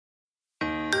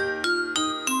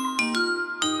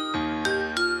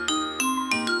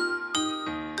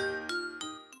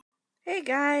Hey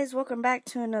guys, welcome back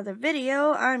to another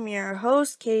video. I'm your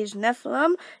host,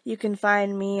 Nephilim. You can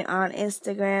find me on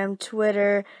Instagram,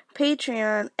 Twitter,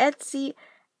 Patreon, Etsy,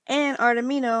 and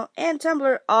Amino, and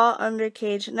Tumblr, all under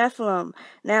Nephilim.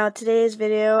 Now, today's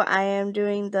video, I am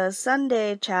doing the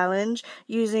Sundae challenge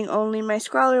using only my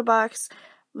Scrawlr box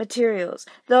materials.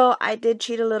 Though I did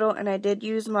cheat a little, and I did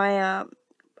use my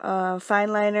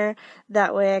fine liner.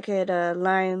 That way I could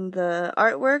line the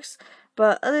artworks.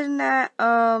 But other than that,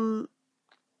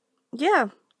 yeah,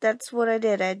 that's what I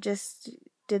did. I just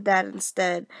did that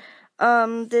instead.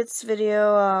 This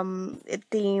video, it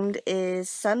themed is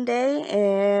Sunday,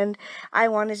 and I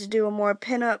wanted to do a more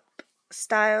pinup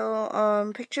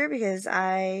style, picture because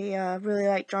I, really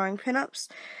like drawing pinups,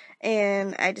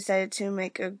 and I decided to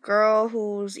make a girl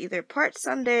who's either part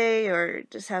Sundae or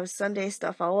just have Sundae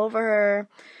stuff all over her.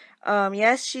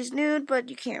 Yes, she's nude, but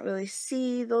you can't really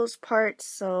see those parts,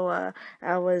 so,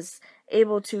 I was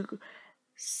able to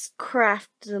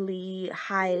craftily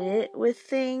hide it with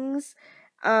things.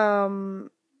 So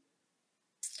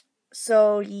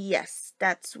yes,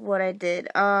 that's what I did.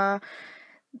 I'm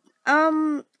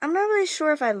not really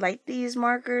sure if I like these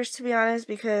markers, to be honest,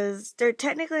 because they're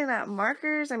technically not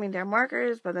markers. I mean, they're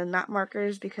markers, but they're not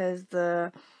markers because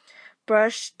the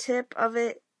brush tip of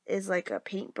it is like a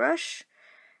paintbrush.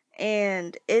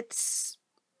 And it's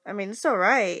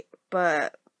alright,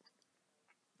 but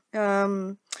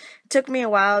it took me a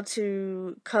while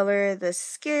to color the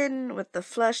skin with the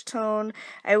flesh tone.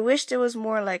 I wished it was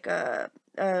more like a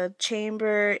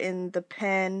chamber in the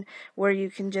pen where you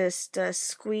can just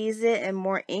squeeze it and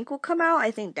more ink will come out.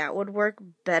 I think that would work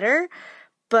better.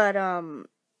 But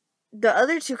the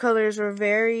other two colors were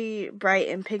very bright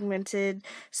and pigmented,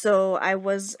 so I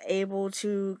was able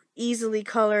to easily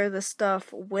color the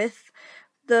stuff with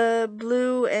the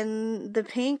blue and the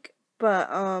pink. But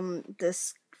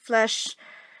this flesh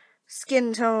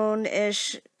skin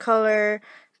tone-ish color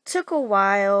took a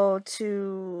while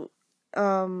to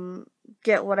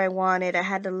get what I wanted. I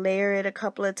had to layer it a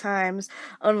couple of times,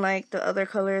 unlike the other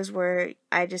colors where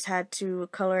I just had to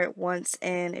color it once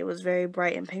and it was very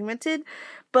bright and pigmented.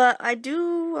 But I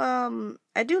do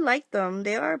like them.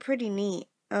 They are pretty neat.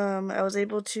 I was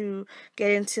able to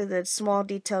get into the small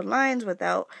detailed lines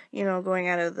without, going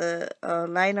out of the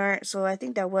line art, so I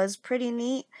think that was pretty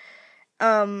neat.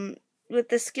 With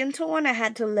the skin tone one, I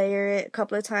had to layer it a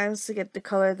couple of times to get the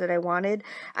color that I wanted.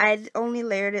 I only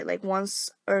layered it like once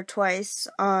or twice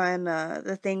on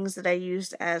the things that I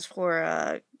used as for,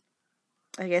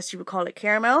 I guess you would call it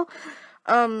caramel.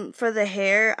 For the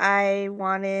hair, I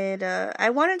wanted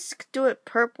to do it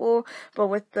purple, but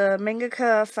with the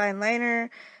mangaka fine liner,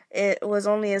 it was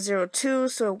only a 02,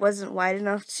 so it wasn't wide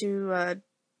enough to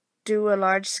do a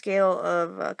large scale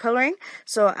of coloring,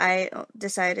 so I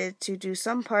decided to do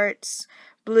some parts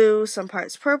blue, some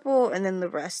parts purple, and then the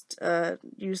rest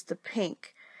use the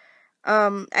pink.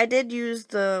 I did use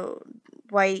the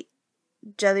white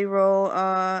jelly roll.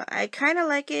 I kind of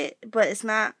like it, but it's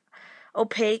not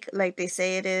opaque like they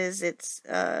say it is. It's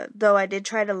though I did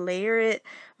try to layer it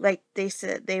like they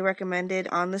said they recommended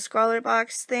on the Scrawlr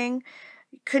box thing.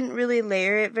 Couldn't really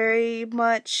layer it very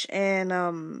much,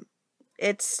 and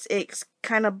it's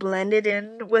kind of blended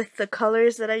in with the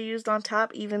colors that I used on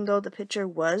top, even though the picture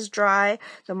was dry.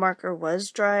 The marker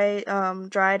was dried on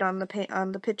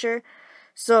the picture.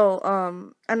 So,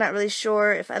 I'm not really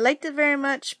sure if I liked it very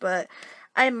much, but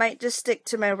I might just stick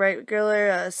to my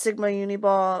regular Sigma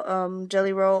Uniball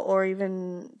jelly roll, or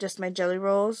even just my jelly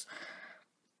rolls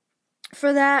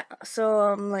for that. So,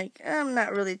 I'm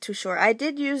not really too sure. I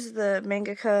did use the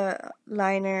mangaka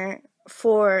liner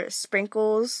for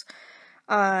sprinkles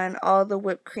on all the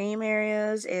whipped cream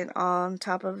areas and on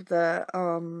top of the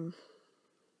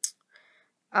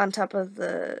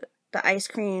ice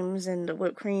creams and the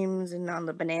whipped creams and on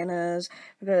the bananas,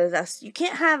 because you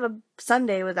can't have a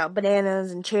sundae without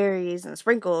bananas and cherries and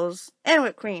sprinkles and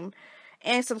whipped cream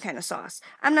and some kind of sauce.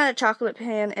 I'm not a chocolate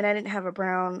fan, and I didn't have a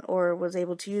brown or was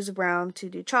able to use a brown to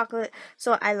do chocolate,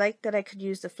 so I liked that I could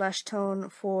use the flesh tone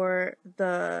for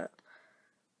the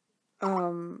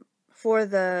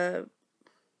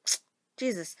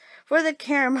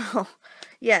caramel.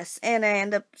 Yes, and I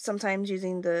end up sometimes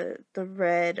using the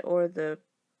red or the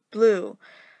blue.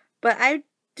 But I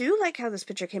do like how this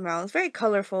picture came out. It's very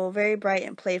colorful, very bright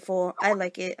and playful. I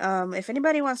like it. If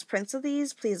anybody wants prints of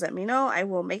these, please let me know. I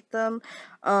will make them.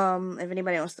 If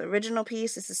anybody wants the original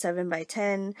piece, it's a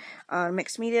 7x10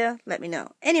 mixed media, let me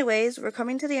know. Anyways, we're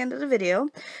coming to the end of the video,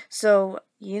 so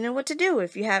you know what to do.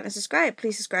 If you haven't subscribed,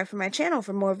 please subscribe for my channel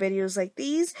for more videos like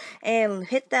these, and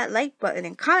hit that like button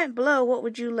and comment below what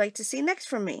would you like to see next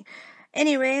from me.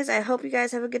 Anyways, I hope you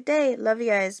guys have a good day. Love you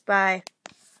guys. Bye.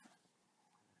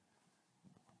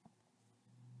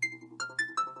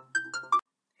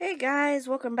 Hey guys,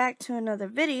 welcome back to another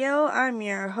video. I'm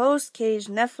your host, Cage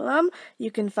Nephilim.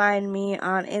 You can find me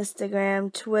on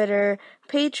Instagram, Twitter,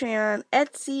 Patreon,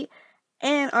 Etsy,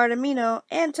 and Amino,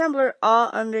 and Tumblr, all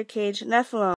under Cage Nephilim.